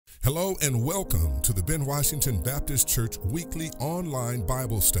Hello and welcome to the Ben Washington Baptist Church weekly online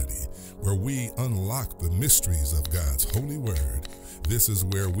Bible study, where we unlock the mysteries of God's holy word. This is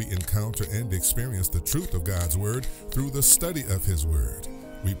where we encounter and experience the truth of God's word through the study of his word.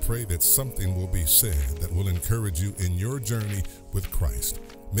 We pray that something will be said that will encourage you in your journey with Christ.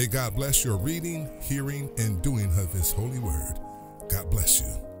 May God bless your reading, hearing, and doing of his holy word. God bless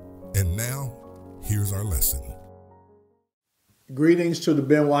you. And now, here's our lesson. Greetings to the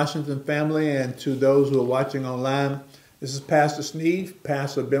Ben Washington family and to those who are watching online. This is Pastor Sneed,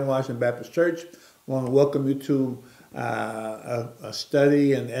 pastor of Ben Washington Baptist Church. I want to welcome you to a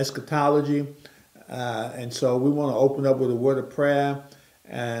study in eschatology. And so we want to open up with a word of prayer,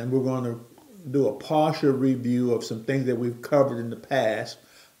 and we're going to do a partial review of some things that we've covered in the past,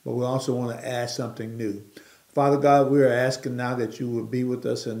 but we also want to add something new. Father God, we are asking now that you will be with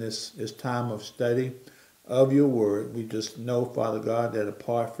us in this time of study of your word. We just know, Father God, that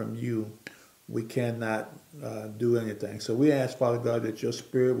apart from you, we cannot do anything. So we ask, Father God, that your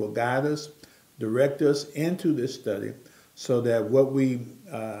spirit will guide us, direct us into this study, so that what we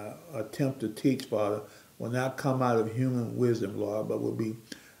attempt to teach, Father, will not come out of human wisdom, Lord, but will be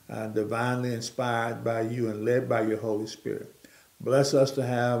divinely inspired by you and led by your Holy Spirit. Bless us to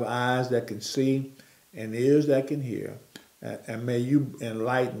have eyes that can see and ears that can hear. And may you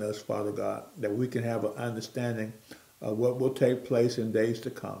enlighten us, Father God, that we can have an understanding of what will take place in days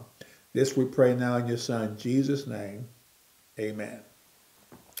to come. This we pray now in your Son, Jesus' name. Amen.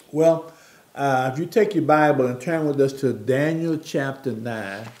 Well, if you take your Bible and turn with us to Daniel chapter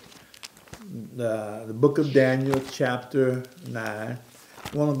 9, the book of Daniel chapter 9, I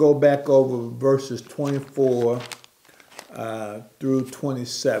want to go back over verses 24 through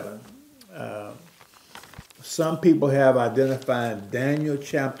 27. Some people have identified Daniel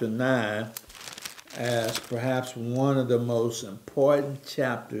chapter 9 as perhaps one of the most important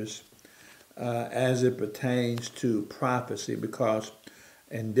chapters as it pertains to prophecy, because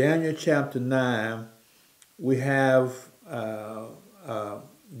in Daniel chapter 9 we have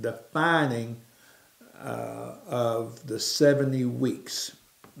defining of the 70 weeks,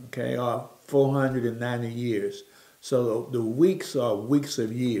 okay, or 490 years. So the weeks are weeks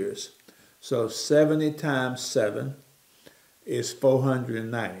of years. So 70 times 7 is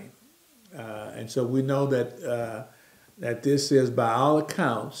 490. And so we know that that this is, by all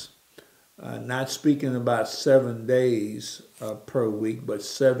accounts, not speaking about 7 days per week, but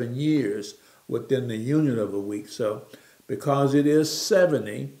 7 years within the unit of a week. So because it is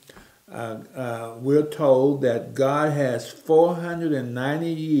 70, we're told that God has 490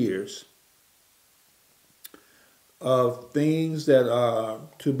 years of things that are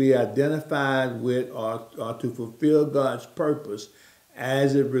to be identified with or to fulfill God's purpose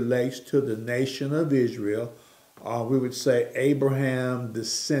as it relates to the nation of Israel, or we would say Abraham's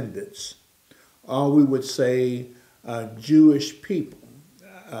descendants, or we would say Jewish people.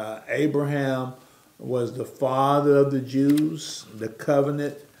 Abraham was the father of the Jews. The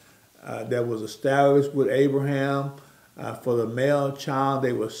covenant that was established with Abraham for the male child,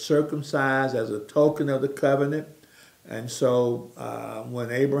 they were circumcised as a token of the covenant. And so when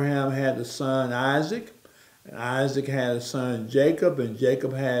Abraham had the son Isaac, and Isaac had a son Jacob, and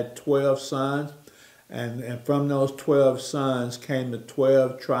Jacob had 12 sons, and from those 12 sons came the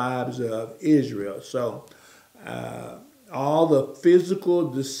 12 tribes of Israel. So all the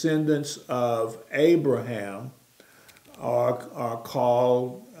physical descendants of Abraham are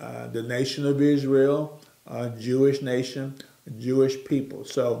called the nation of Israel, a Jewish nation, a Jewish people.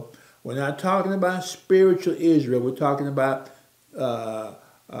 So we're not talking about spiritual Israel. We're talking about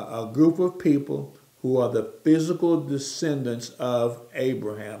a group of people who are the physical descendants of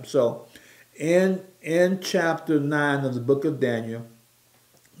Abraham. So in chapter 9 of the book of Daniel,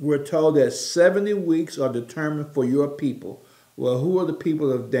 we're told that 70 weeks are determined for your people. Well, who are the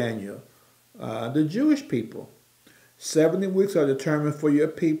people of Daniel? The Jewish people. 70 weeks are determined for your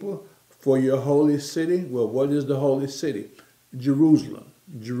people, for your holy city. Well, what is the holy city? Jerusalem.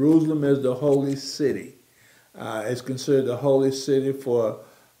 Jerusalem is the holy city. It's considered the holy city for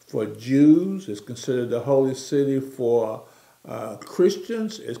Jews. It's considered the holy city for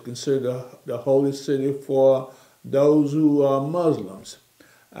Christians. It's considered the holy city for those who are Muslims.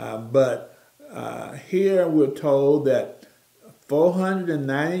 But here we're told that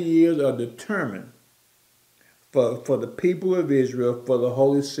 490 years are determined for the people of Israel, for the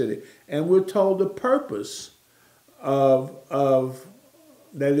holy city. And we're told the purpose of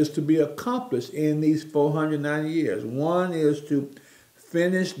that is to be accomplished in these 490 years. One is to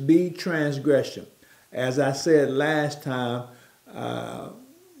finish the transgression. As I said last time,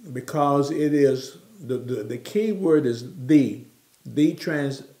 because it is, the key word is the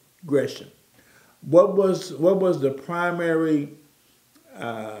What was the primary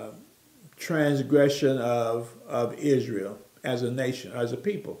transgression of Israel as a nation, as a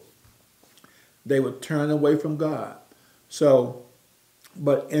people? They would turn away from God. So,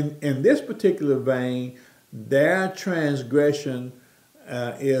 but in this particular vein, their transgression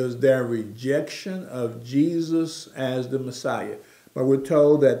is their rejection of Jesus as the Messiah. But we're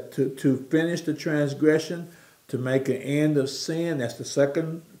told that to finish the transgression, to make an end of sin, that's the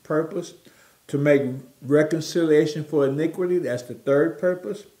second purpose. To make reconciliation for iniquity, that's the third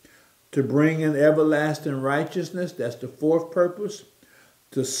purpose. To bring in everlasting righteousness, that's the fourth purpose.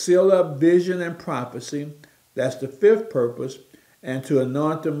 To seal up vision and prophecy, that's the fifth purpose. And to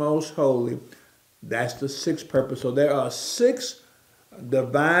anoint the most holy, that's the sixth purpose. So there are 6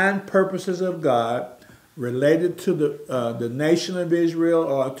 divine purposes of God related to the nation of Israel,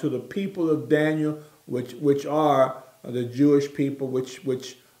 or to the people of Daniel, which are the Jewish people, which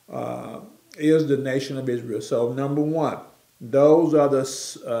is the nation of Israel. So number 1, those are the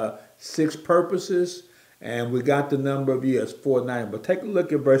 6 purposes, and we got the number of years, 490. But take a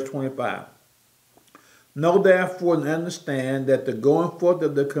look at verse 25. Know therefore and understand that the going forth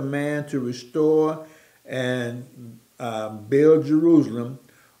of the command to restore and build Jerusalem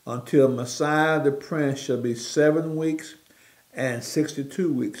until Messiah the Prince shall be 7 weeks and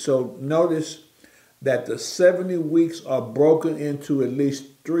 62 weeks. So notice that the 70 weeks are broken into at least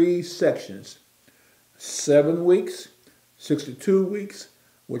 3 sections. 7 weeks, 62 weeks,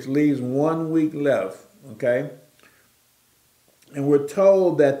 which leaves 1 week left. Okay, and we're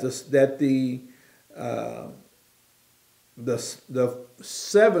told that the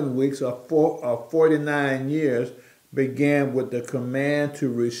 7 weeks or 49 years began with the command to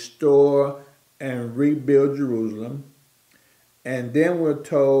restore and rebuild Jerusalem. And then we're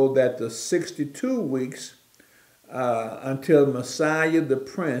told that the 62 weeks until Messiah the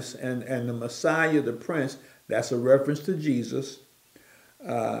Prince, and the Messiah the Prince, that's a reference to Jesus,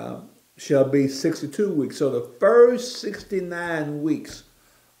 shall be 62 weeks. So the first 69 weeks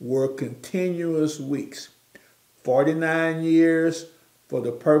were continuous weeks. 49 years for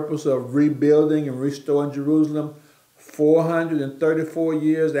the purpose of rebuilding and restoring Jerusalem. 434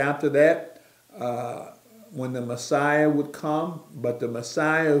 years after that, when the Messiah would come, but the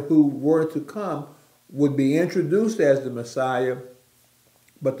Messiah who were to come would be introduced as the Messiah,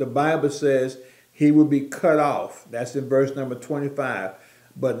 but the Bible says he would be cut off. That's in verse number 25,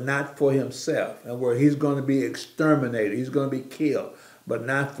 but not for himself. And where he's going to be exterminated, he's going to be killed, but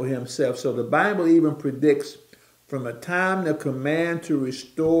not for himself. So the Bible even predicts from the time the command to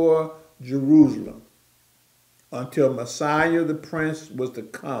restore Jerusalem until Messiah the Prince was to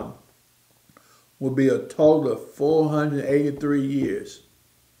come will be a total of 483 years.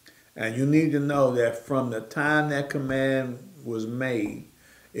 And you need to know that from the time that command was made,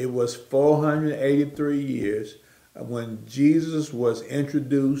 it was 483 years when Jesus was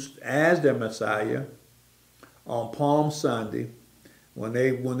introduced as the Messiah on Palm Sunday, when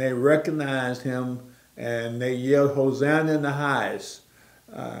they recognized him and they yelled, "Hosanna in the highest."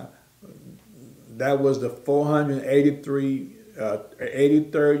 That was the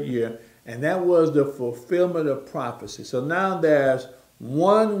 83rd year, and that was the fulfillment of prophecy. So now there's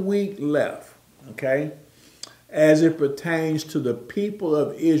 1 week left, okay, as it pertains to the people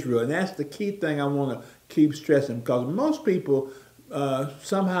of Israel. And that's the key thing I want to keep stressing, because most people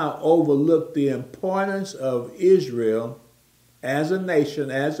somehow overlook the importance of Israel as a nation,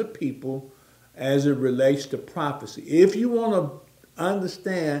 as a people, as it relates to prophecy. If you want to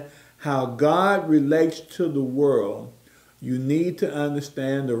understand how God relates to the world, you need to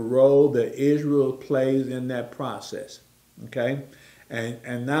understand the role that Israel plays in that process, okay?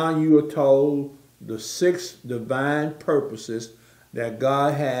 And now you are told the 6 divine purposes that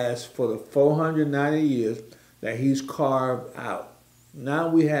God has for the 490 years that he's carved out. Now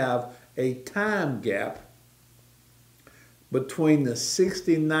we have a time gap between the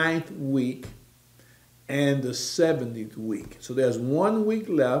 69th week and the 70th week. So there's 1 week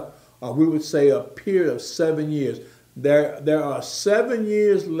left, or we would say a period of 7 years. There are 7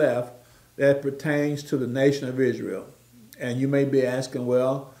 years left that pertains to the nation of Israel. And you may be asking,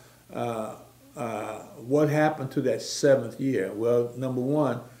 well, what happened to that 7th year? Well, number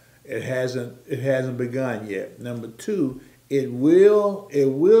 1, it hasn't begun yet. Number 2, it will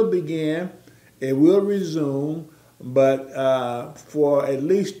begin, it will resume, but for at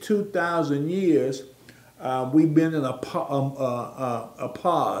least 2,000 years, we've been in a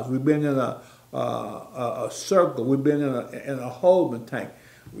pause. We've been in a circle. We've been in a holding tank.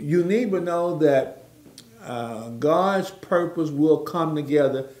 You need to know that God's purpose will come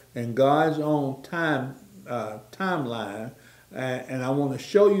together in God's own timeline, And I want to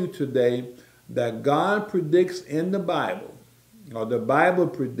show you today that God predicts in the Bible, or the Bible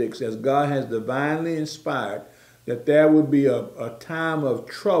predicts, as God has divinely inspired, that there will be a time of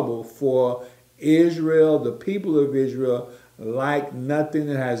trouble for Israel, the people of Israel, like nothing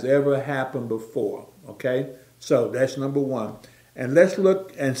that has ever happened before. Okay? So that's number one. And let's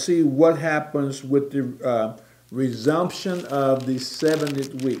look and see what happens with the resumption of the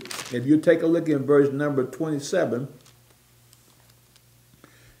 70th week. If you take a look in verse number 27,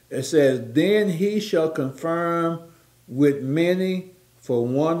 it says, "Then he shall confirm with many for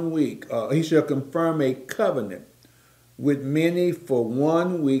 1 week. He shall confirm a covenant with many for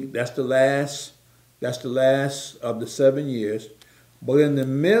 1 week." That's the last of the 7 years. "But in the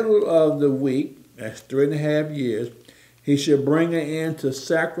middle of the week," that's 3.5 years, "he shall bring an end to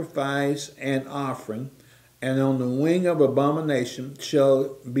sacrifice and offering, and on the wing of abomination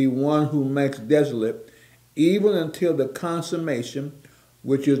shall be one who makes desolate, even until the consummation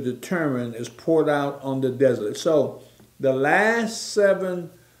which is determined is poured out on the desolate." So the last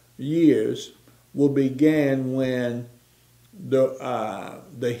 7 years will begin when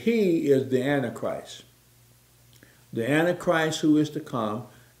the he is the Antichrist. The Antichrist who is to come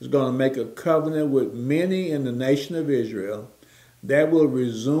is going to make a covenant with many in the nation of Israel that will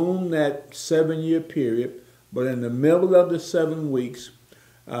resume that 7-year period. But in the middle of the 7 weeks,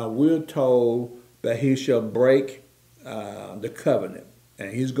 we're told that he shall break the covenant,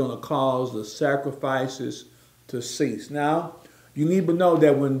 and he's going to cause the sacrifices to cease. Now, you need to know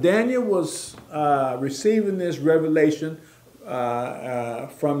that when Daniel was receiving this revelation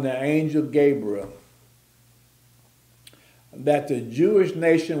from the angel Gabriel, that the Jewish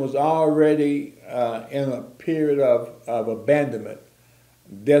nation was already in a period of abandonment,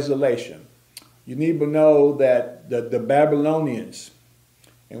 desolation. You need to know that the Babylonians,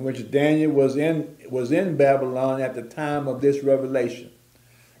 in which Daniel was in Babylon at the time of this revelation,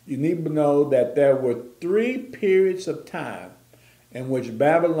 you need to know that there were 3 periods of time in which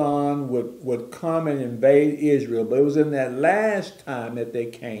Babylon would come and invade Israel. But it was in that last time that they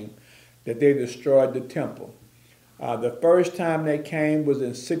came that they destroyed the temple. The first time they came was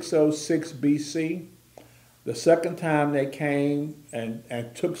in 606 BC. The second time they came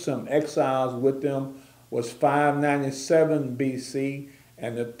and took some exiles with them was 597 BC.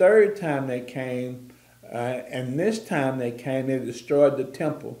 And the third time they came, and this time they destroyed the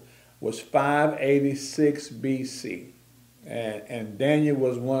temple, was 586 BC. And Daniel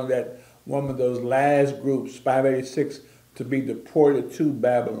was one of those last groups, 586, to be deported to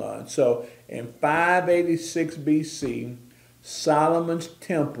Babylon. So in 586 BC, Solomon's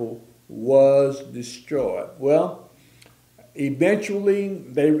temple was destroyed. Well, eventually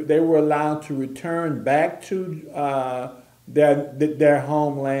they were allowed to return back to their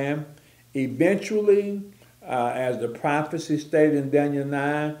homeland. Eventually, as the prophecy stated in Daniel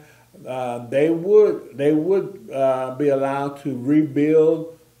 9, they would be allowed to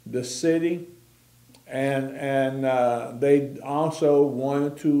rebuild the city, and they also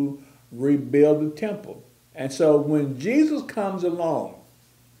wanted to rebuild the temple. And so when Jesus comes along,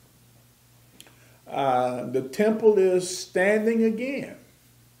 the temple is standing again,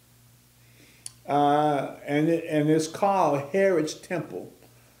 and it's called Herod's temple,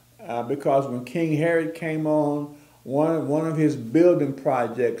 because when King Herod came on, one of his building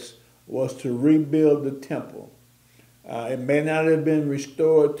projects was to rebuild the temple. It may not have been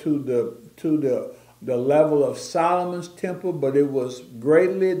restored to the level of Solomon's temple, but it was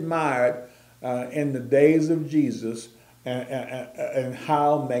greatly admired in the days of Jesus, and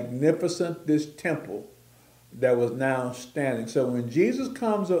how magnificent this temple that was now standing. So when Jesus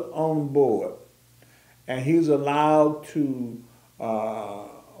comes on board, and he's allowed to,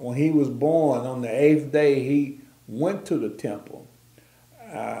 when he was born on the 8th day, he went to the temple.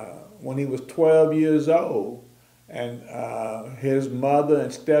 When he was 12 years old, and his mother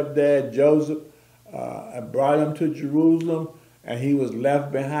and stepdad Joseph brought him to Jerusalem, and he was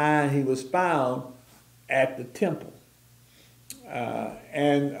left behind. He was found at the temple.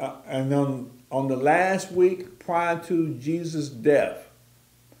 And on the last week prior to Jesus' death,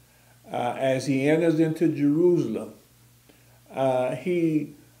 as he enters into Jerusalem,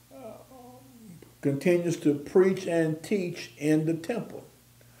 he continues to preach and teach in the temple.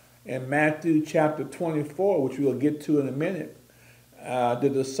 In Matthew chapter 24, which we'll get to in a minute, the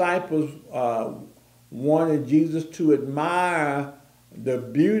disciples wanted Jesus to admire the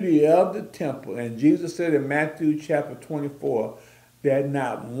beauty of the temple. And Jesus said in Matthew chapter 24 that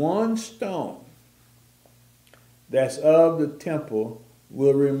not one stone that's of the temple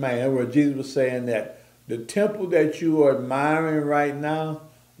will remain. In other words, Jesus was saying that the temple that you are admiring right now,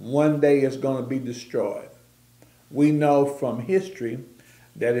 one day is going to be destroyed. we know from history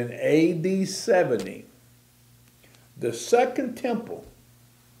that in AD 70, the second temple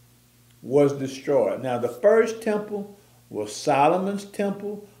was destroyed. Now, the first temple was Solomon's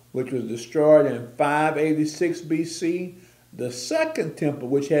temple, which was destroyed in 586 BC. The second temple,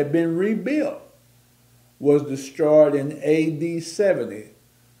 which had been rebuilt, was destroyed in AD 70.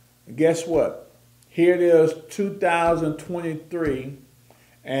 Guess what? Here it is, 2023,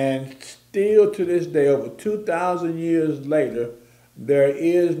 and still to this day, over 2,000 years later, there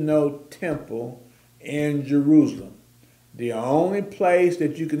is no temple in Jerusalem. The only place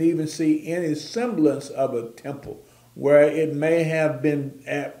that you can even see any semblance of a temple, where it may have been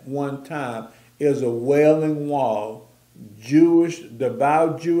at one time, is a Wailing Wall.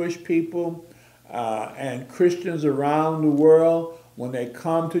 Devout Jewish people and Christians around the world, when they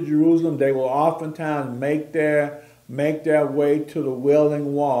come to Jerusalem, they will oftentimes make their way to the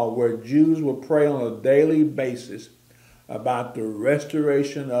Wailing Wall, where Jews will pray on a daily basis about the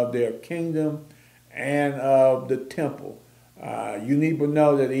restoration of their kingdom and of the temple. You need to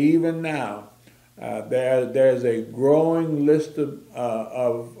know that even now, there's a growing list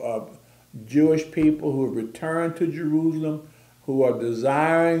of Jewish people who have returned to Jerusalem, who are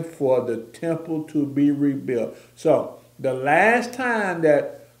desiring for the temple to be rebuilt. So the last time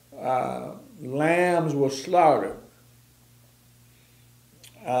that lambs were slaughtered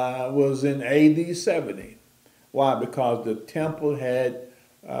was in AD 70. Why? Because the temple had,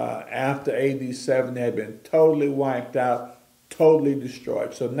 after AD 70, had been totally wiped out, totally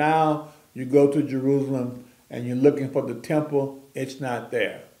destroyed. So now you go to Jerusalem and you're looking for the temple, it's not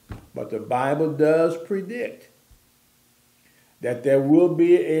there. But the Bible does predict that there will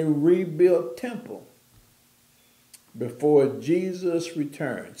be a rebuilt temple before Jesus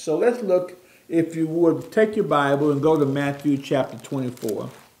returns. So let's look, if you would, take your Bible and go to Matthew chapter 24,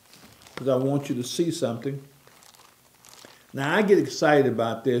 because I want you to see something. Now, I get excited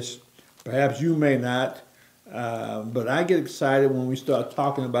about this. Perhaps you may not, but I get excited when we start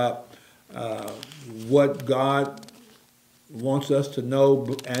talking about what God wants us to know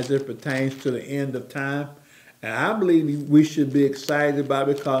as it pertains to the end of time. And I believe we should be excited about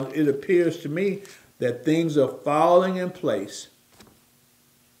it because it appears to me that things are falling in place.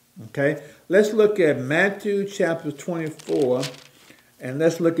 Okay? Let's look at Matthew chapter 24, and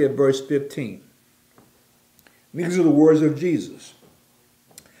let's look at verse 15. These are the words of Jesus.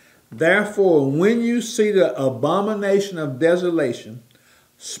 Therefore, when you see the abomination of desolation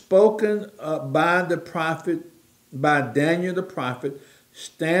spoken by the prophet, by Daniel the prophet,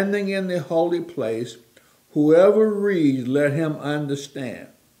 standing in the holy place, whoever reads, let him understand.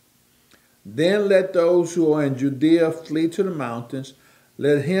 Then let those who are in Judea flee to the mountains.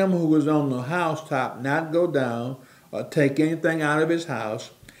 Let him who is on the housetop not go down or take anything out of his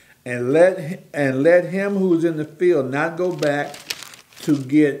house. And let him who is in the field not go back to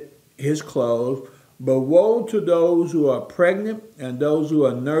get his clothes. But woe to those who are pregnant and those who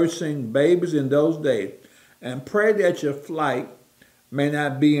are nursing babies in those days. And pray that your flight may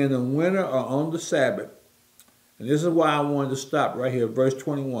not be in the winter or on the Sabbath. And this is why I wanted to stop right here, verse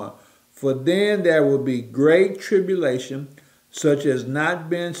 21. For then there will be great tribulation, such as not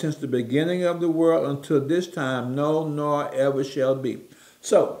been since the beginning of the world until this time, no, nor ever shall be.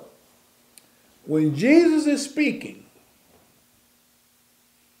 So, when Jesus is speaking,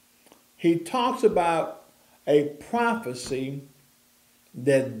 he talks about a prophecy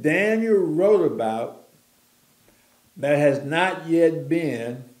that Daniel wrote about that has not yet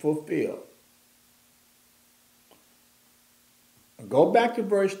been fulfilled. Go back to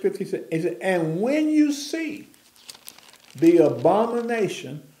verse 50. It said, and when you see the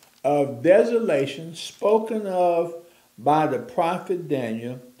abomination of desolation spoken of by the prophet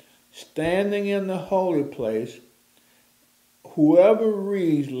Daniel, standing in the holy place, whoever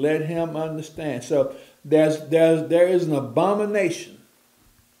reads, let him understand. So there is an abomination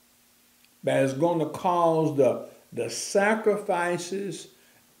that is going to cause the sacrifices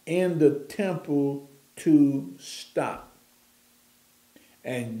in the temple to stop.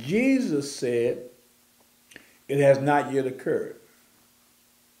 And Jesus said it has not yet occurred.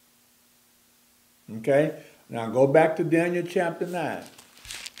 Okay? Now go back to Daniel chapter 9.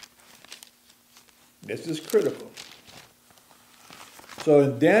 This is critical. So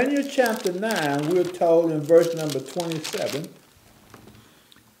in Daniel chapter 9, we're told in verse number 27,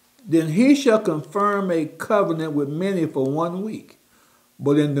 then he shall confirm a covenant with many for 1 week.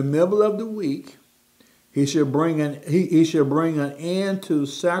 But in the middle of the week, he shall bring an end to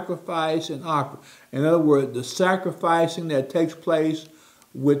sacrifice and offering. In other words, the sacrificing that takes place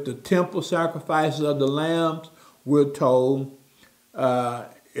with the temple sacrifices of the lambs, we're told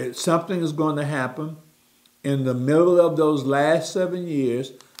something is going to happen. in the middle of those last 7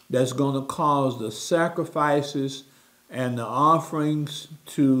 years that's going to cause the sacrifices and the offerings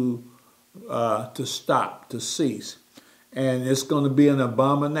to stop, to cease. And it's going to be an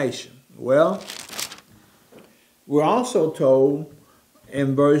abomination. Well, we're also told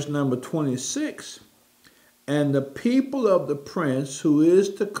in verse number 26, and the people of the prince who is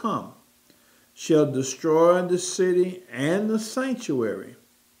to come shall destroy the city and the sanctuary.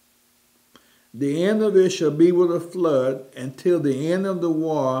 The end of it shall be with a flood until the end of the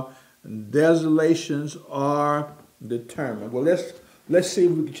war, and desolations are determined. Well, let's see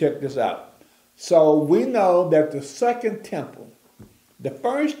if we can check this out. So we know that the second temple, the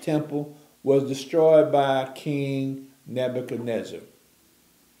first temple was destroyed by King Nebuchadnezzar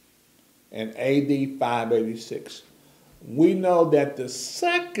in AD 586. We know that the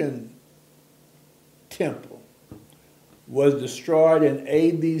second temple was destroyed in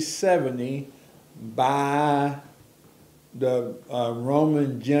AD 70 by the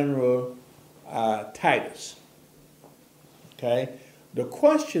Roman general Titus. Okay? The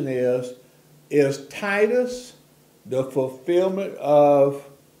question is Titus the fulfillment of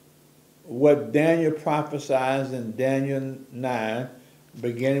what Daniel prophesies in Daniel 9,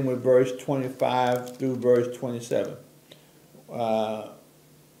 beginning with verse 25 through verse 27? Was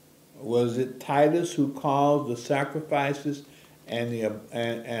it Titus who caused the sacrifices and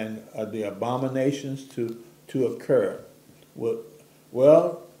the abominations to occur?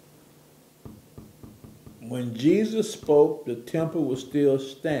 Well, when Jesus spoke, the temple was still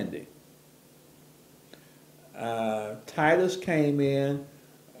standing. Titus came in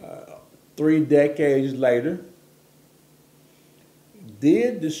 3 decades later,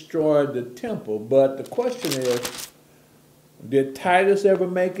 did destroy the temple, but the question is, did Titus ever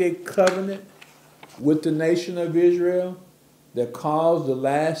make a covenant with the nation of Israel that caused the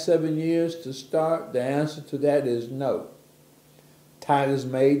last 7 years to start? The answer to that is no. Titus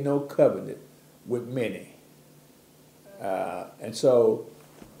made no covenant with many. And so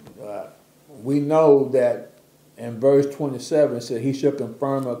we know that in verse 27 it said he shall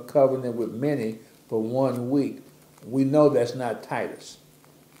confirm a covenant with many for 1 week. We know that's not Titus,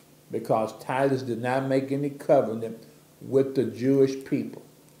 because Titus did not make any covenant with the Jewish people.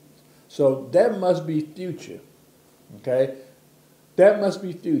 So that must be future. Okay? That must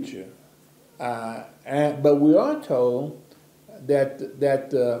be future. But we are told that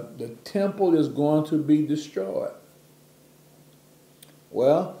the temple is going to be destroyed.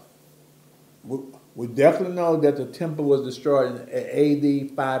 Well, we definitely know that the temple was destroyed in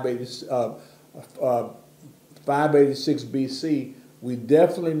AD 586 BC. We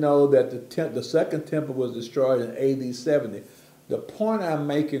definitely know that the second temple was destroyed in AD 70. The point I'm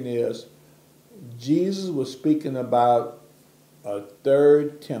making is Jesus was speaking about a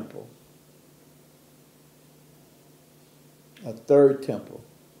third temple. A third temple.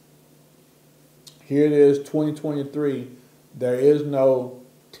 Here it is, 2023. There is no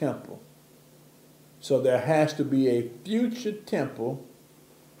temple. So there has to be a future temple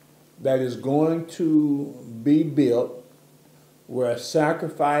that is going to be built, where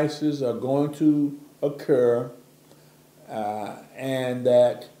sacrifices are going to occur, and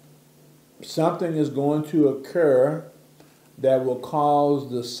that something is going to occur that will cause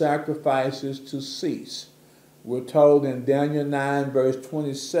the sacrifices to cease. We're told in Daniel 9, verse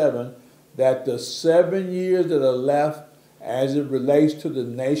 27, that the 7 years that are left as it relates to the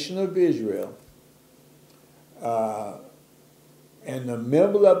nation of Israel, in the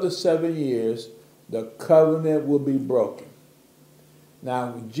middle of the 7 years, the covenant will be broken.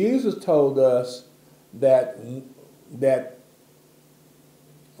 Now, Jesus told us that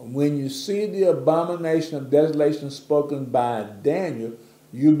when you see the abomination of desolation spoken by Daniel,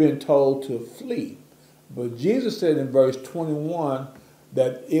 you've been told to flee. But Jesus said in verse 21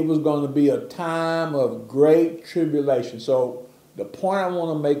 that it was going to be a time of great tribulation. So the point I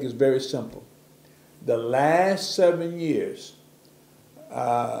want to make is very simple. The last 7 years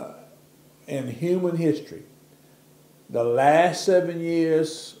in human history, the last 7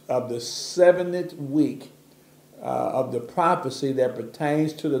 years of the 70th week of the prophecy that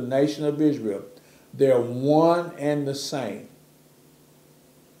pertains to the nation of Israel, they're one and the same.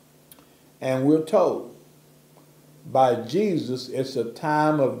 And we're told by Jesus it's a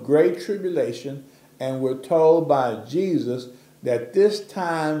time of great tribulation, and we're told by Jesus that this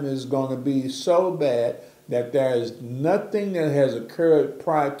time is going to be so bad that there is nothing that has occurred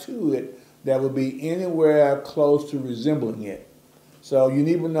prior to it that will be anywhere close to resembling it. So you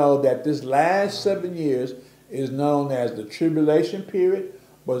need to know that this last 7 years is known as the tribulation period,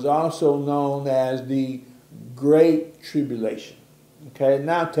 but is also known as the Great Tribulation. Okay,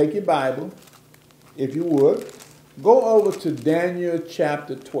 now take your Bible if you would, go over to Daniel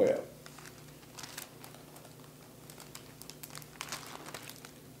chapter 12.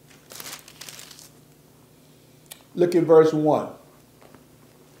 Look at verse 1.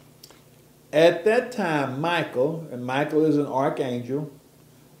 At that time, Michael, and Michael is an archangel,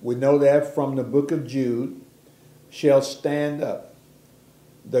 we know that from the book of Jude, shall stand up,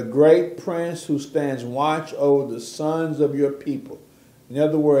 the great prince who stands watch over the sons of your people. In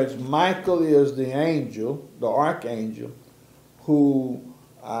other words, Michael is the angel, the archangel, who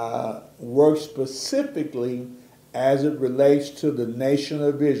works specifically as it relates to the nation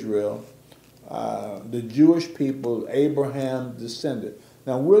of Israel, the Jewish people, Abraham's descendant.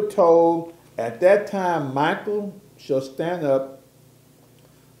 Now we're told at that time Michael shall stand up,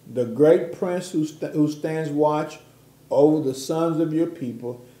 the great prince who stands watch over the sons of your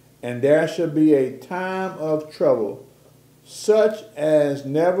people, and there shall be a time of trouble, such as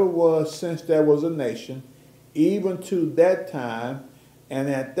never was since there was a nation, even to that time, and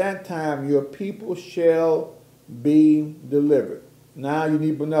at that time your people shall be delivered. Now you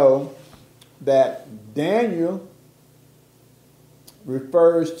need to know that Daniel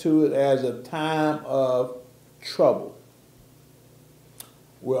refers to it as a time of trouble.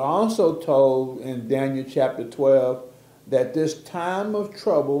 We're also told in Daniel chapter 12 that this time of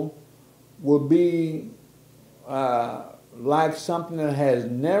trouble will be like something that has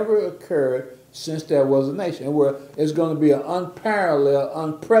never occurred since there was a nation, where it's going to be an unparalleled,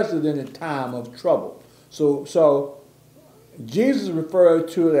 unprecedented time of trouble. So Jesus referred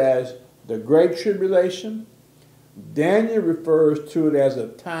to it as the Great Tribulation. Daniel refers to it as a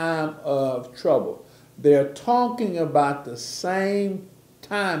time of trouble. They're talking about the same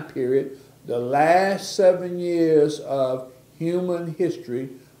time period, the last 7 years of human history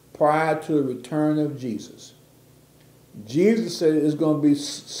prior to the return of Jesus. Jesus said it's going to be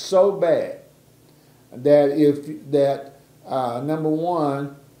so bad that number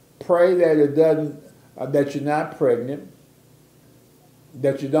one, pray that it doesn't, that you're not pregnant,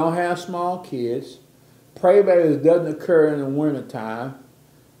 that you don't have small kids. Pray that it doesn't occur in the wintertime.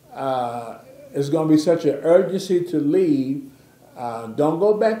 It's going to be such an urgency to leave. Don't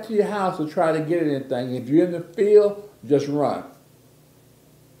go back to your house to try to get anything. If you're in the field, just run.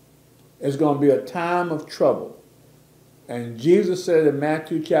 It's going to be a time of trouble. And Jesus said in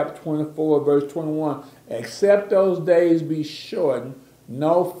Matthew chapter 24, verse 21, except those days be shortened,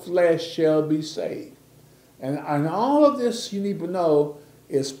 no flesh shall be saved. And all of this, you need to know,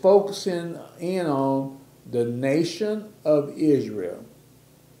 is focusing in on the nation of Israel.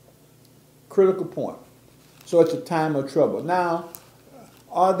 Critical point. So it's a time of trouble. Now,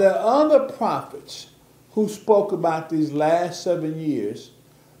 are there other prophets who spoke about these last 7 years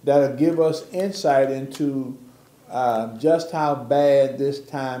that'll give us insight into just how bad this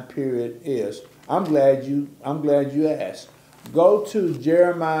time period is? I'm glad you asked. Go to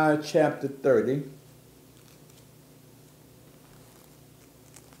Jeremiah chapter 30.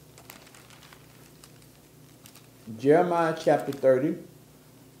 Jeremiah chapter 30.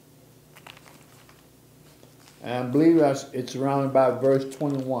 And I believe it's around about verse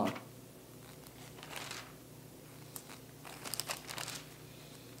 21.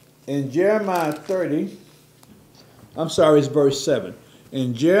 In Jeremiah 30, it's verse 7.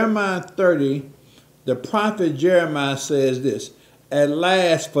 In Jeremiah 30, the prophet Jeremiah says this, at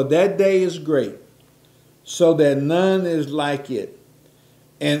last, for that day is great, so that none is like it.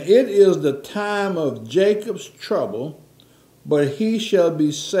 And it is the time of Jacob's trouble, but he shall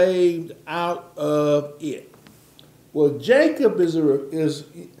be saved out of it. Well, Jacob is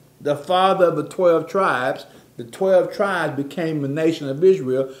the father of the 12 tribes. The 12 tribes became the nation of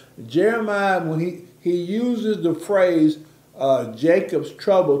Israel. Jeremiah, when he uses the phrase Jacob's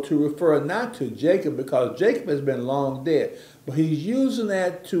trouble to refer not to Jacob, because Jacob has been long dead, but he's using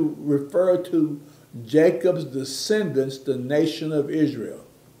that to refer to Jacob's descendants, the nation of Israel.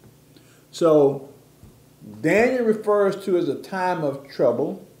 So Daniel refers to it as a time of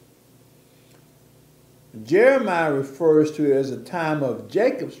trouble. Jeremiah refers to it as a time of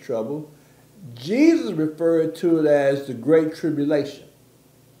Jacob's trouble. Jesus referred to it as the Great Tribulation.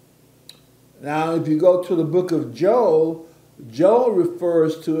 Now, if you go to the book of Joel, Joel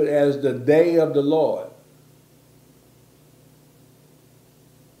refers to it as the day of the Lord.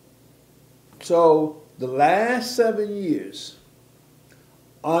 So, the last 7 years,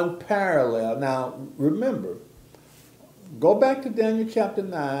 unparalleled. Now, remember, go back to Daniel chapter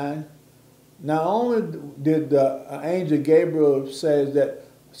 9. Not only did the angel Gabriel say that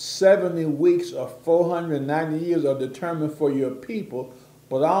 70 weeks or 490 years are determined for your people,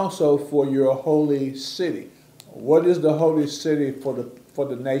 but also for your holy city. What is the holy city for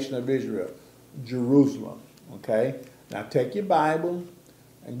the nation of Israel? Jerusalem. Okay? Now take your Bible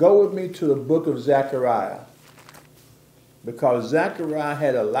and go with me to the book of Zechariah, because Zechariah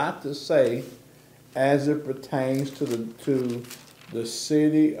had a lot to say as it pertains to the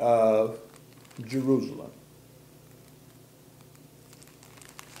city of Jerusalem.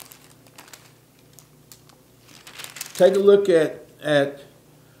 Take a look at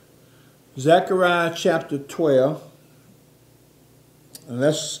Zechariah chapter 12, and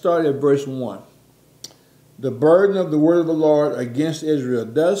let's start at verse 1. The burden of the word of the Lord against Israel.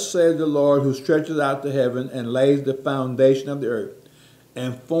 Thus says the Lord, who stretches out the heaven and lays the foundation of the earth,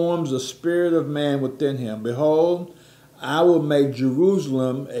 and forms the spirit of man within him. Behold, I will make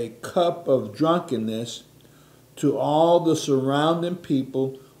Jerusalem a cup of drunkenness to all the surrounding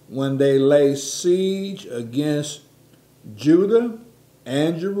people when they lay siege against Judah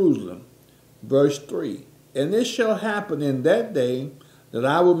and Jerusalem. Verse 3. And it shall happen in that day that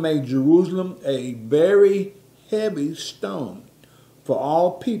I will make Jerusalem a very heavy stone for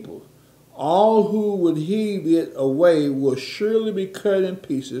all people. All who would heave it away will surely be cut in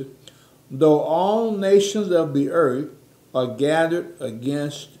pieces, though all nations of the earth are gathered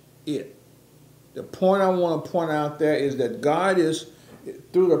against it. The point I want to point out there is that God is,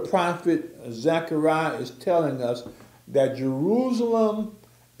 through the prophet Zechariah, is telling us that Jerusalem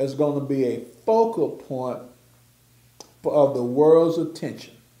is going to be a focal point of the world's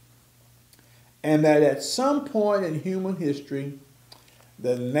attention. And that at some point in human history,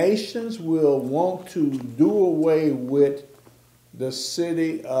 the nations will want to do away with the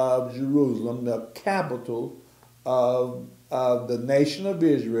city of Jerusalem, the capital of the nation of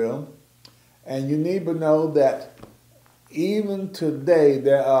Israel. And you need to know that even today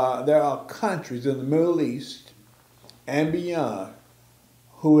there are countries in the Middle East and beyond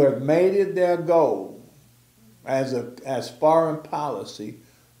who have made it their goal as foreign policy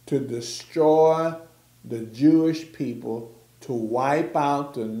to destroy the Jewish people, to wipe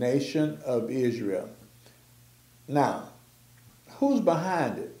out the nation of Israel. Now, who's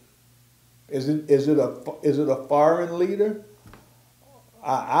behind it? Is it a foreign leader?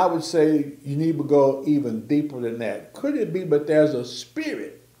 I would say you need to go even deeper than that. Could it be, but there's a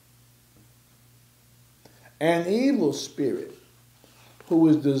spirit, an evil spirit, who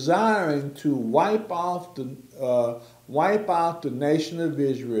is desiring to wipe out the nation of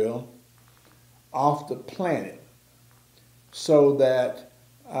Israel off the planet, so that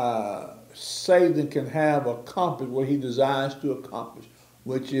Satan can have accomplished what he desires to accomplish,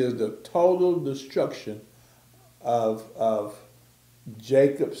 which is the total destruction of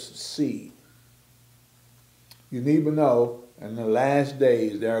Jacob's seed. You need to know, in the last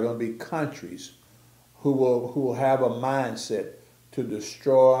days, there are going to be countries who will have a mindset to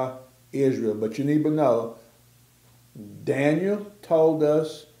destroy Israel. But you need to know, Daniel told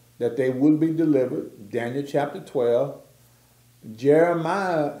us that they would be delivered. Daniel chapter 12.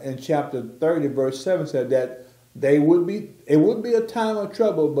 Jeremiah in chapter 30, verse 7 said that it would be a time of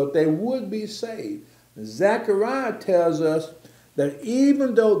trouble, but they would be saved. Zechariah tells us that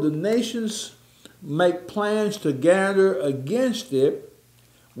even though the nations make plans to gather against it,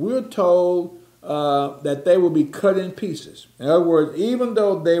 we're told that they will be cut in pieces. In other words, even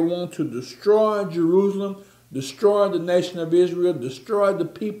though they want to destroy Jerusalem, destroy the nation of Israel, destroy the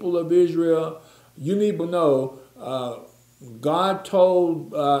people of Israel, you need to know God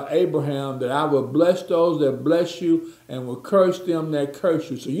told Abraham that I will bless those that bless you and will curse them that curse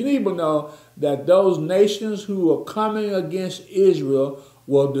you. So you need to know that those nations who are coming against Israel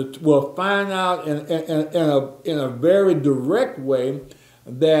will find out in a very direct way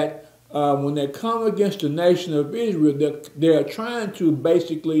that when they come against the nation of Israel, they're trying to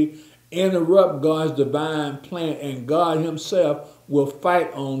basically interrupt God's divine plan, and God himself will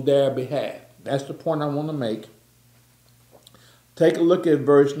fight on their behalf. That's the point I want to make. Take a look at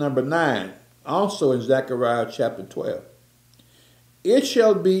verse number 9, also in Zechariah chapter 12. It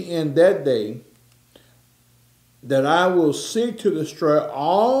shall be in that day that I will seek to destroy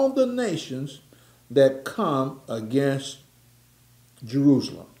all the nations that come against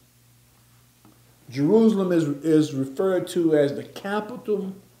Jerusalem. Jerusalem is referred to as the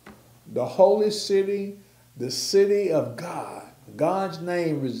capital, the holy city, the city of God. God's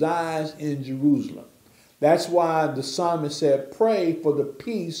name resides in Jerusalem. That's why the psalmist said, pray for the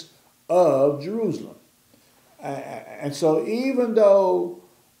peace of Jerusalem. And so even though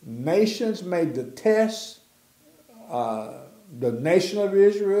nations may detest the nation of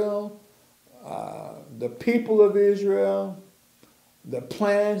Israel, the people of Israel, the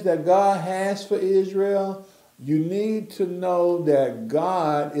plans that God has for Israel, you need to know that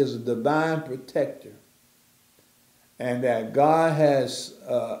God is a divine protector. And that God has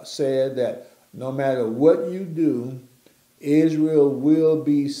said that no matter what you do, Israel will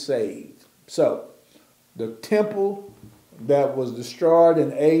be saved. So, the temple that was destroyed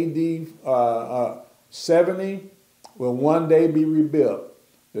in AD 70 will one day be rebuilt.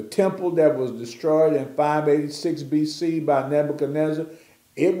 The temple that was destroyed in 586 BC by Nebuchadnezzar,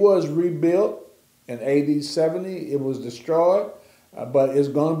 it was rebuilt in AD 70. It was destroyed, but it's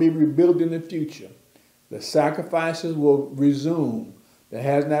going to be rebuilt in the future. The sacrifices will resume. That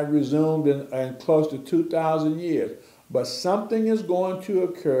has not resumed in close to 2,000 years. But something is going to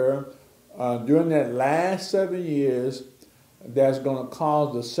occur during that last 7 years that's going to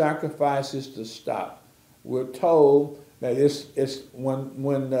cause the sacrifices to stop. We're told that it's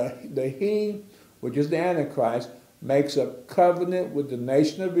when the he, which is the Antichrist, makes a covenant with the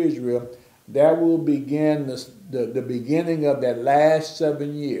nation of Israel, that will begin the beginning of that last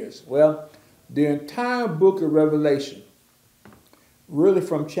 7 years. Well, the entire book of Revelation, really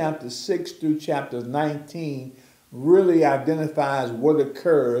from chapter 6 through chapter 19, really identifies what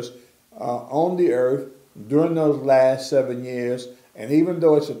occurs on the earth during those last 7 years. And even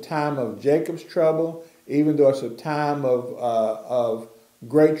though it's a time of Jacob's trouble, even though it's a time of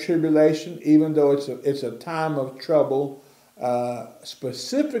great tribulation, even though it's a time of trouble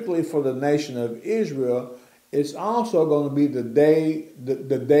specifically for the nation of Israel, it's also going to be the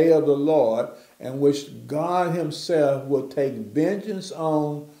day of the Lord, in which God Himself will take vengeance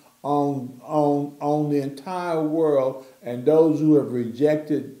on the entire world and those who have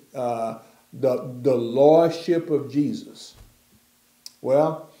rejected the lordship of Jesus.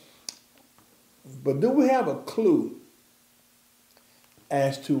 Well, but do we have a clue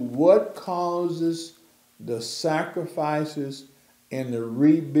as to what causes the sacrifices in the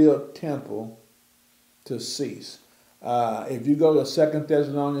rebuilt temple to cease? If you go to 2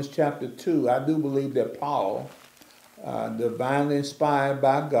 Thessalonians chapter 2, I do believe that Paul, divinely inspired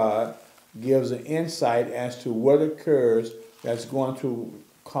by God, gives an insight as to what occurs that's going to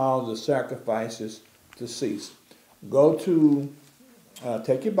cause the sacrifices to cease. Go to,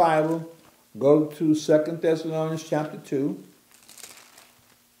 take your Bible, go to 2 Thessalonians chapter 2,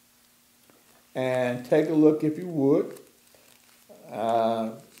 and take a look, if you would,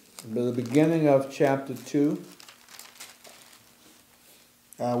 the beginning of chapter 2.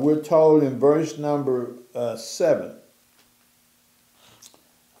 We're told in verse number 7,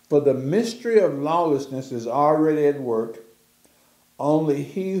 "For the mystery of lawlessness is already at work. Only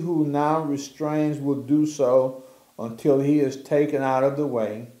he who now restrains will do so until he is taken out of the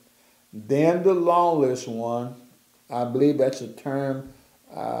way. Then the lawless one," I believe that's a term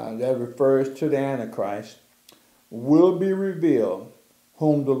that refers to the Antichrist, "will be revealed,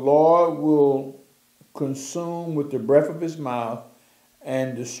 whom the Lord will consume with the breath of His mouth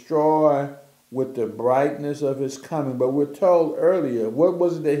and destroy with the brightness of His coming." But we're told earlier, what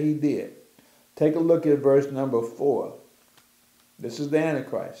was it that He did? Take a look at verse number 4. This is the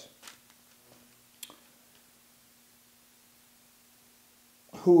Antichrist.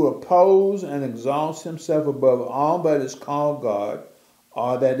 "Who oppose and exalts himself above all that is called God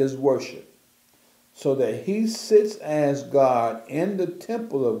or that is worshipped, so that he sits as God in the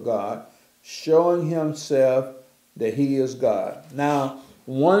temple of God, showing himself that he is God." Now,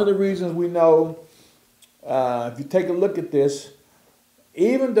 one of the reasons we know, if you take a look at this,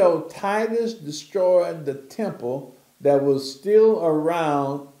 even though Titus destroyed the temple that was still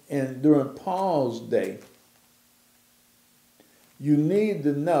around during Paul's day, you need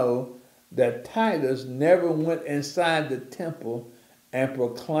to know that Titus never went inside the temple and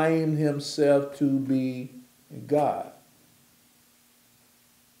proclaimed himself to be God.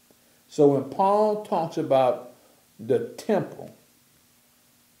 So when Paul talks about the temple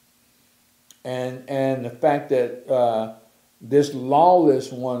and the fact that this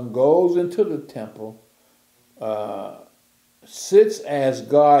lawless one goes into the temple, sits as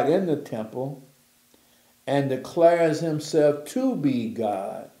God in the temple, and declares himself to be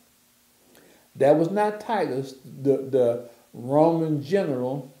God, that was not Titus, the Roman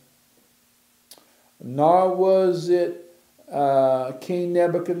general, nor was it King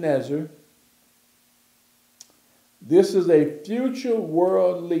Nebuchadnezzar. This is a future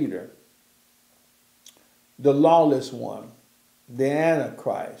world leader, the lawless one, the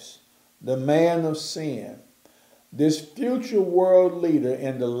Antichrist, the man of sin. This future world leader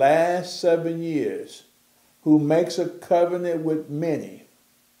in the last 7 years, who makes a covenant with many,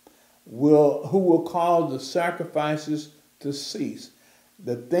 who will cause the sacrifices to cease.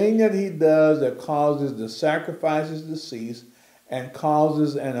 The thing that he does that causes the sacrifices to cease and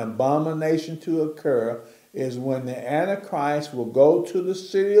causes an abomination to occur is when the Antichrist will go to the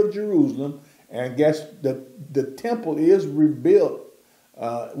city of Jerusalem, and guess the temple is rebuilt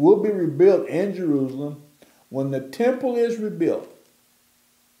will be rebuilt in Jerusalem when the temple is rebuilt.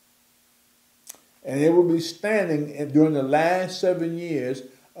 And it will be standing during the last 7 years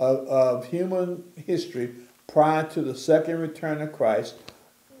of human history prior to the second return of Christ.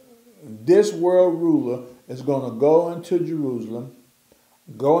 This world ruler is going to go into Jerusalem,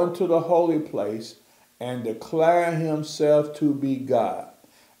 go into the holy place, and declare himself to be God.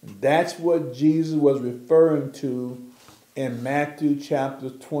 That's what Jesus was referring to in Matthew chapter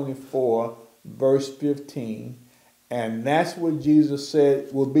 24, verse 15. And that's what Jesus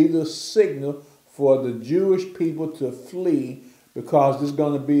said will be the signal for the Jewish people to flee, because there's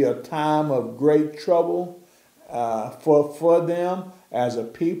going to be a time of great trouble for them as a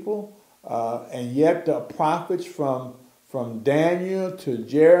people. And yet the prophets from Daniel to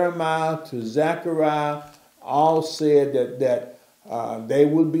Jeremiah to Zechariah all said that they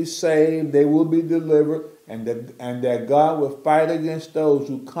would be saved, they will be delivered, and that God will fight against those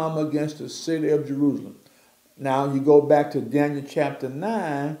who come against the city of Jerusalem. Now you go back to Daniel chapter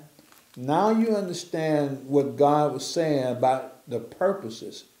 9, now you understand what God was saying about the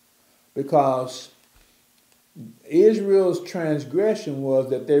purposes. Because Israel's transgression was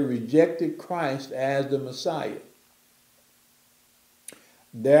that they rejected Christ as the Messiah.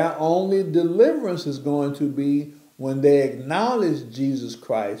 Their only deliverance is going to be when they acknowledge Jesus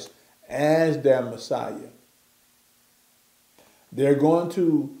Christ as their Messiah. They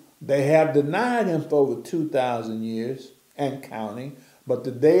have denied him for over 2,000 years and counting, but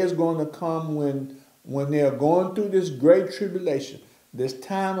the day is going to come when they are going through this great tribulation, this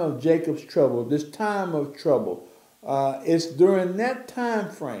time of Jacob's trouble, this time of trouble. It's during that time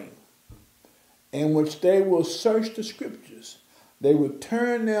frame in which they will search the scriptures. They will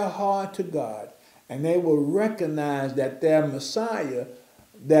turn their heart to God, and they will recognize that their Messiah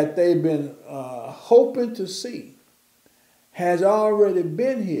that they've been hoping to see has already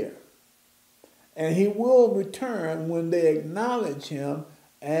been here. And he will return when they acknowledge him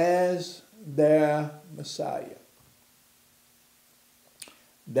as their Messiah.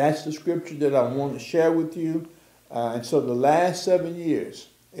 That's the scripture that I want to share with you. And so the last 7 years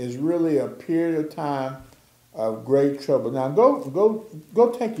is really a period of time of great trouble. Now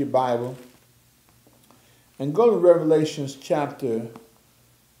go take your Bible and go to Revelations chapter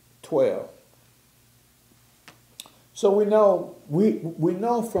 12. So we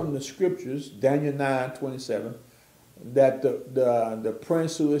know from the scriptures, Daniel 9:27, that the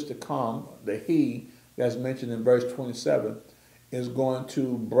prince who is to come, the he that's mentioned in verse 27, is going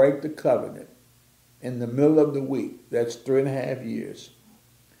to break the covenant in the middle of the week. That's 3.5 years.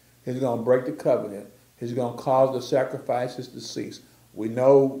 He's going to break the covenant. He's going to cause the sacrifices to cease. We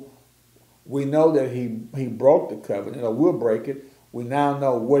know that he broke the covenant, or will break it. We now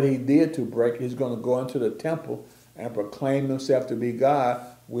know what he did to break it. He's going to go into the temple and proclaim himself to be God.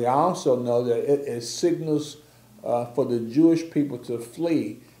 We also know that it signals for the Jewish people to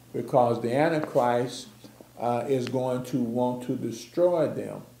flee, because the Antichrist is going to want to destroy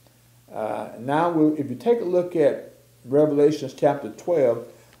them. Now, if you take a look at Revelation chapter 12,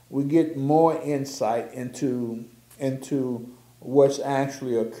 we get more insight into what's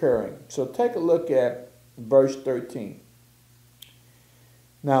actually occurring. So take a look at verse 13.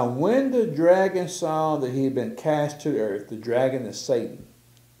 Now, when the dragon saw that he had been cast to the earth, the dragon is Satan.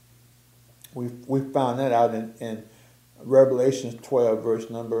 We found that out in Revelation 12, verse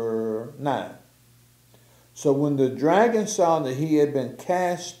number 9. So when the dragon saw that he had been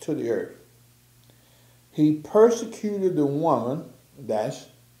cast to the earth, he persecuted the woman, that's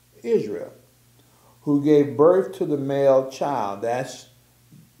Israel, who gave birth to the male child, that's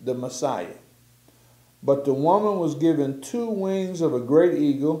the Messiah. But the woman was given 2 wings of a great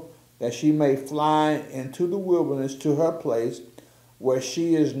eagle, that she may fly into the wilderness to her place, where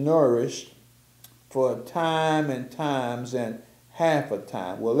she is nourished for a time and times and half a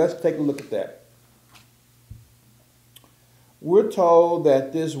time. Well, let's take a look at that. We're told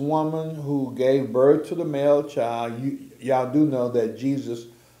that this woman who gave birth to the male child, y'all do know that Jesus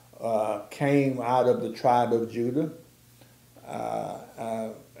came out of the tribe of Judah.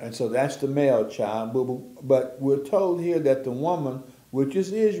 And so that's the male child. But we're told here that the woman, which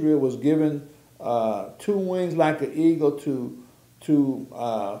is Israel, was given 2 wings like an eagle to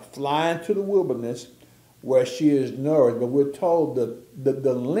fly into the wilderness where she is nourished. But we're told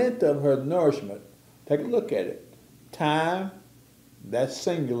the length of her nourishment, take a look at it. Time, that's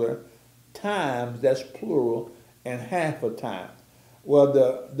singular. Times, that's plural. And half a time. Well,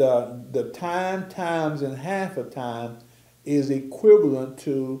 the time, times, and half a time is equivalent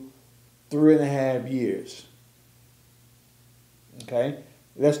to 3.5 years. Okay?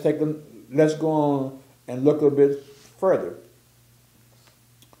 Let's go on and look a bit further.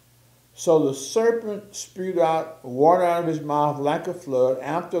 So the serpent spewed out water out of his mouth like a flood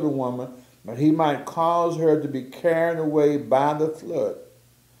after the woman, but he might cause her to be carried away by the flood.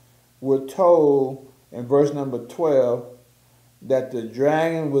 We're told in verse number 12 that the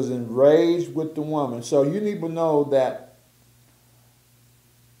dragon was enraged with the woman. So you need to know that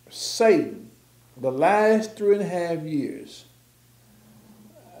Satan, the last 3.5 years,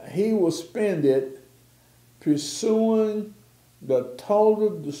 he will spend it pursuing the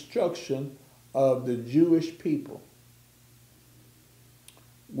total destruction of the Jewish people.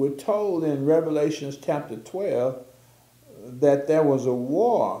 We're told in Revelation chapter 12 that there was a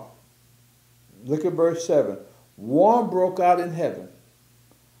war. Look at verse 7. War broke out in heaven.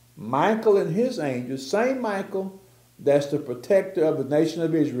 Michael and his angels, same Michael that's the protector of the nation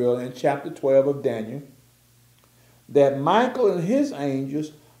of Israel in chapter 12 of Daniel, that Michael and his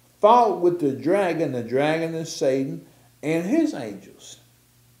angels fought with the dragon is Satan, and his angels.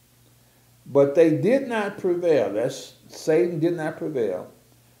 But they did not prevail. Satan did not prevail.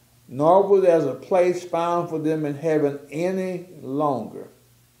 Nor was there a place found for them in heaven any longer.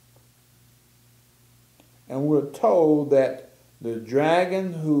 And we're told that the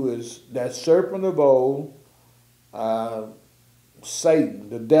dragon, who is that serpent of old,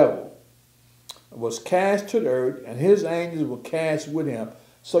 Satan, the devil, was cast to the earth, and his angels were cast with him.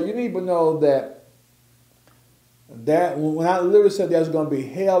 So you need to know that when I literally said there's going to be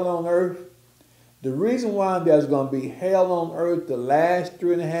hell on earth, the reason why there's going to be hell on earth the last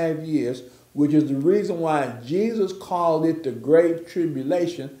 3.5 years, which is the reason why Jesus called it the Great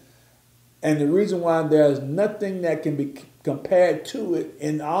Tribulation, and the reason why there's nothing that can be compared to it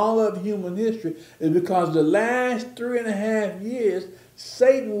in all of human history, is because the last 3.5 years,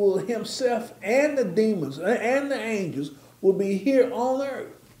 Satan will himself and the demons and the angels will be here on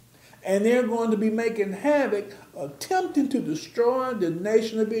earth. And they're going to be making havoc, attempting to destroy the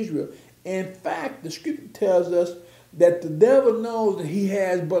nation of Israel. In fact, the scripture tells us that the devil knows that he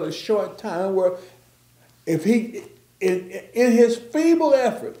has but a short time, where if he, in his feeble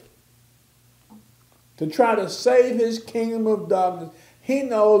effort to try to save his kingdom of darkness, he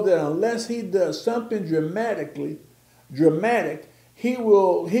knows that unless he does something dramatic, he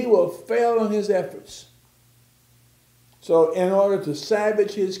will fail in his efforts. So in order to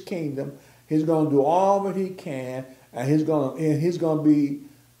savage his kingdom, he's going to do all that he can, and he's going to be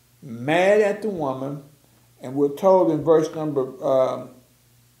mad at the woman. And we're told in verse number,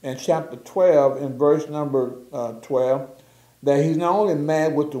 in chapter 12, in verse number 12, that he's not only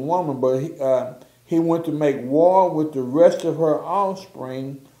mad with the woman, but he went to make war with the rest of her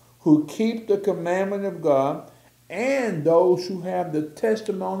offspring who keep the commandment of God and those who have the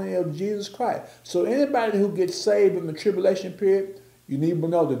testimony of Jesus Christ. So anybody who gets saved in the tribulation period, you need to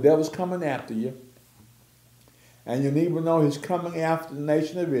know the devil's coming after you. And you need to know he's coming after the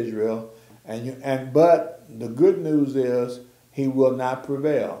nation of Israel. But the good news is he will not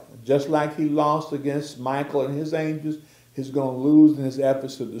prevail. Just like he lost against Michael and his angels, he's going to lose in his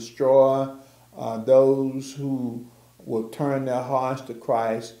efforts to destroy those who will turn their hearts to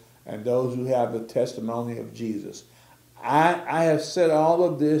Christ and those who have the testimony of Jesus. I have said all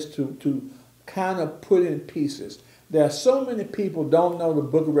of this to kind of put in pieces. There are so many people don't know the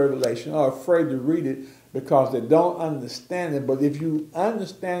book of Revelation, are afraid to read it because they don't understand it. But if you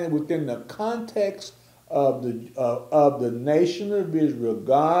understand it within the context of the nation of Israel,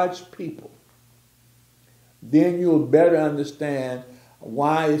 God's people, then you'll better understand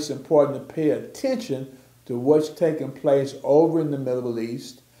why it's important to pay attention to what's taking place over in the Middle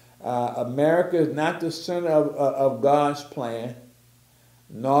East. America is not the center of God's plan,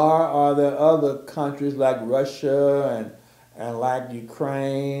 nor are there other countries like Russia and like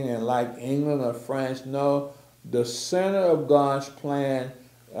Ukraine and like England or France. No, the center of God's plan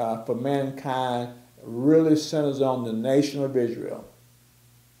for mankind really centers on the nation of Israel.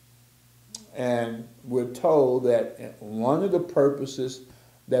 And we're told that one of the purposes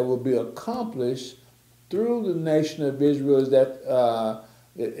that will be accomplished through the nation of Israel is that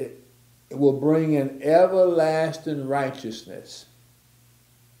it will bring in everlasting righteousness.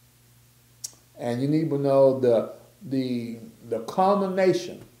 And you need to know the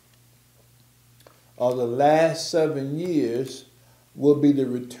culmination of the last 7 years will be the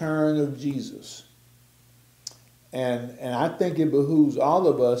return of Jesus. And I think it behooves all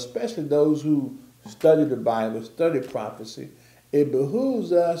of us, especially those who study the Bible, study prophecy, it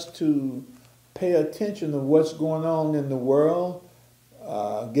behooves us to pay attention to what's going on in the world.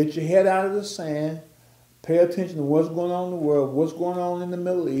 Get your head out of the sand. Pay attention to what's going on in the world, what's going on in the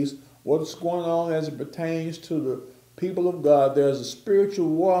Middle East, what's going on as it pertains to the people of God. There's a spiritual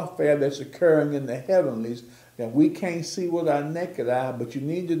warfare that's occurring in the heavenlies that we can't see with our naked eye, but you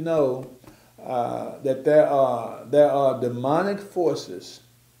need to know that there are demonic forces.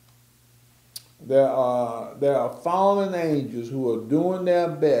 There are fallen angels who are doing their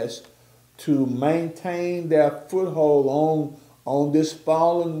best to maintain their foothold on this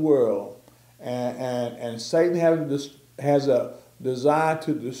fallen world, and Satan has a desire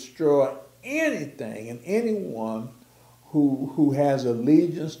to destroy anything and anyone who has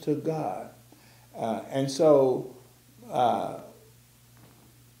allegiance to God, and so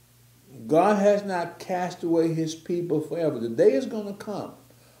God has not cast away His people forever. The day is going to come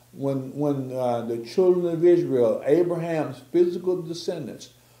when the children of Israel, Abraham's physical descendants,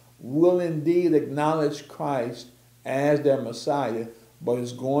 will indeed acknowledge Christ as their Messiah, but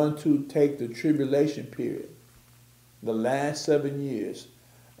it's going to take the tribulation period, the last 7 years.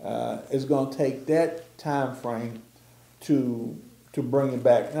 It's going to take that time frame to bring it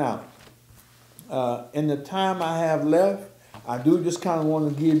back. Now, in the time I have left, I do just kind of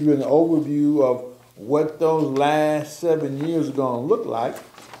want to give you an overview of what those last 7 years are going to look like.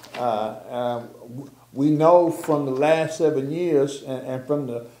 We know from the last 7 years, and from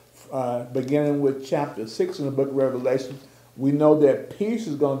the beginning with chapter 6 in the book of Revelation, we know that peace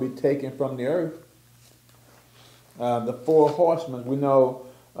is going to be taken from the earth. The four horsemen, we know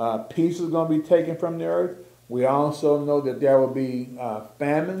peace is going to be taken from the earth. We also know that there will be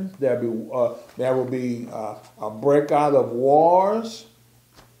famines. There will be a breakout of wars.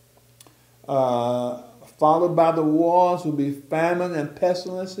 Followed by the wars will be famine and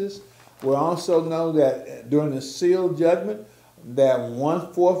pestilences. We also know that during the sealed judgment, that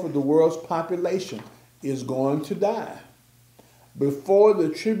 1/4 of the world's population is going to die. Before the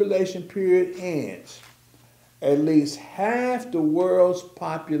tribulation period ends, at least half the world's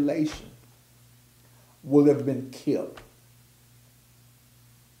population will have been killed.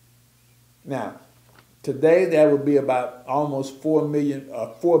 Now, today there will be about almost 4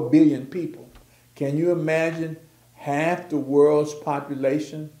 billion people. Can you imagine half the world's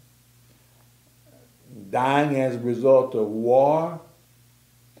population dying as a result of war,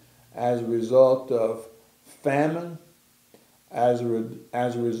 as a result of famine, as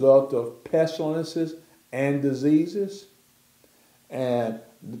a result of pestilences and diseases? And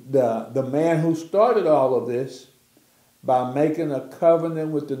the man who started all of this by making a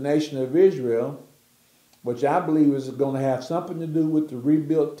covenant with the nation of Israel, which I believe is going to have something to do with the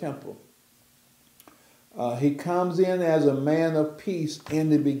rebuilt temple. He comes in as a man of peace in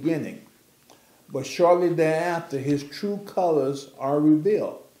the beginning, but shortly thereafter his true colors are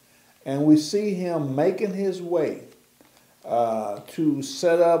revealed, and we see him making his way to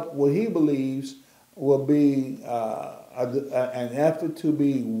set up what he believes will be an effort to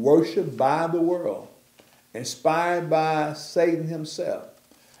be worshipped by the world, inspired by Satan himself,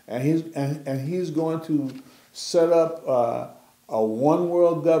 and he's going to set up a one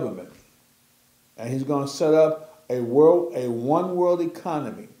world government, and he's going to set up a one world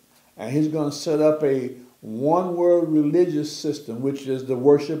economy, and he's going to set up a one world religious system, which is the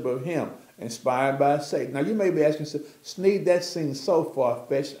worship of him, inspired by Satan. Now you may be asking, Sneed, that seems so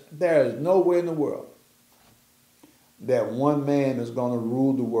far-fetched. There is nowhere in the world that one man is going to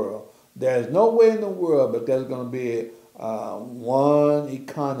rule the world. There's no way in the world but there's going to be one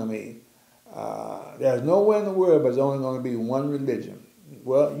economy. There's no way in the world but there's only going to be one religion.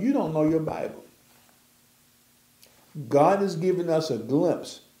 Well, you don't know your Bible. God has given us a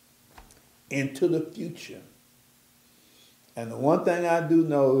glimpse into the future. And the one thing I do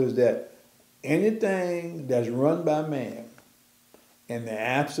know is that anything that's run by man in the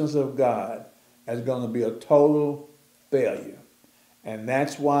absence of God is going to be a total failure. And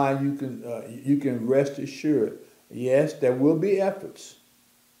that's why you can rest assured, yes, there will be efforts.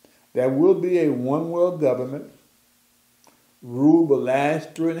 There will be a one world government ruled the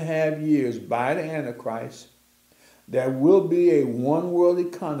last 3.5 years by the Antichrist. There will be a one world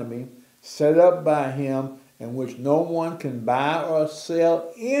economy set up by him in which no one can buy or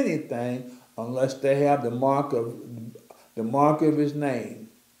sell anything unless they have the mark of his name.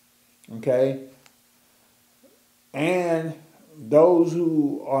 Okay? And those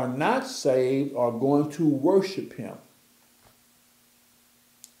who are not saved are going to worship him.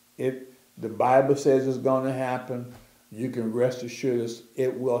 The Bible says it's going to happen. You can rest assured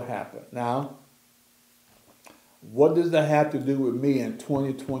it will happen. Now, what does that have to do with me in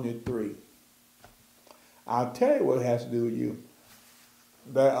 2023? I'll tell you what it has to do with you.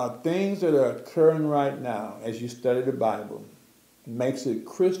 There are things that are occurring right now as you study the Bible. It makes it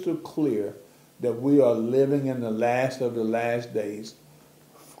crystal clear that we are living in the last of the last days,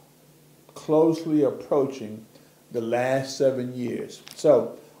 closely approaching the last 7 years.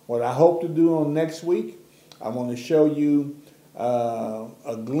 So what I hope to do on next week, I want to show you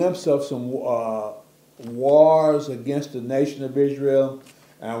a glimpse of some wars against the nation of Israel,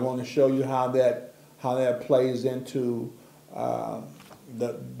 and I want to show you how that plays into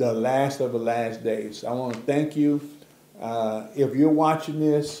the last of the last days. I want to thank you. If you're watching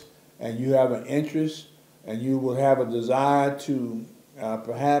this and you have an interest and you will have a desire to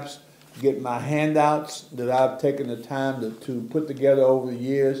perhaps get my handouts that I've taken the time to put together over the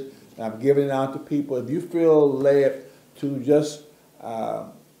years, and I've given it out to people. If you feel led to just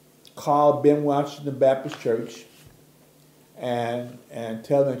call Ben Washington Baptist Church and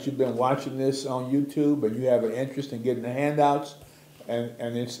tell them that you've been watching this on YouTube and you have an interest in getting the handouts,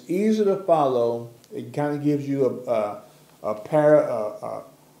 and it's easy to follow. It kind of gives you a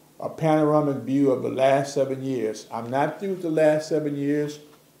panoramic view of the last 7 years. I'm not through with the last 7 years,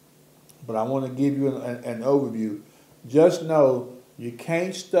 but I want to give you an overview. Just know you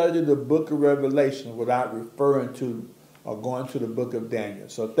can't study the book of Revelation without referring to or going to the book of Daniel.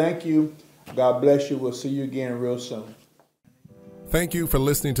 So thank you. God bless you. We'll see you again real soon. Thank you for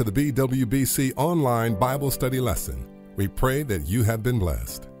listening to the BWBC online Bible study lesson. We pray that you have been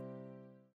blessed.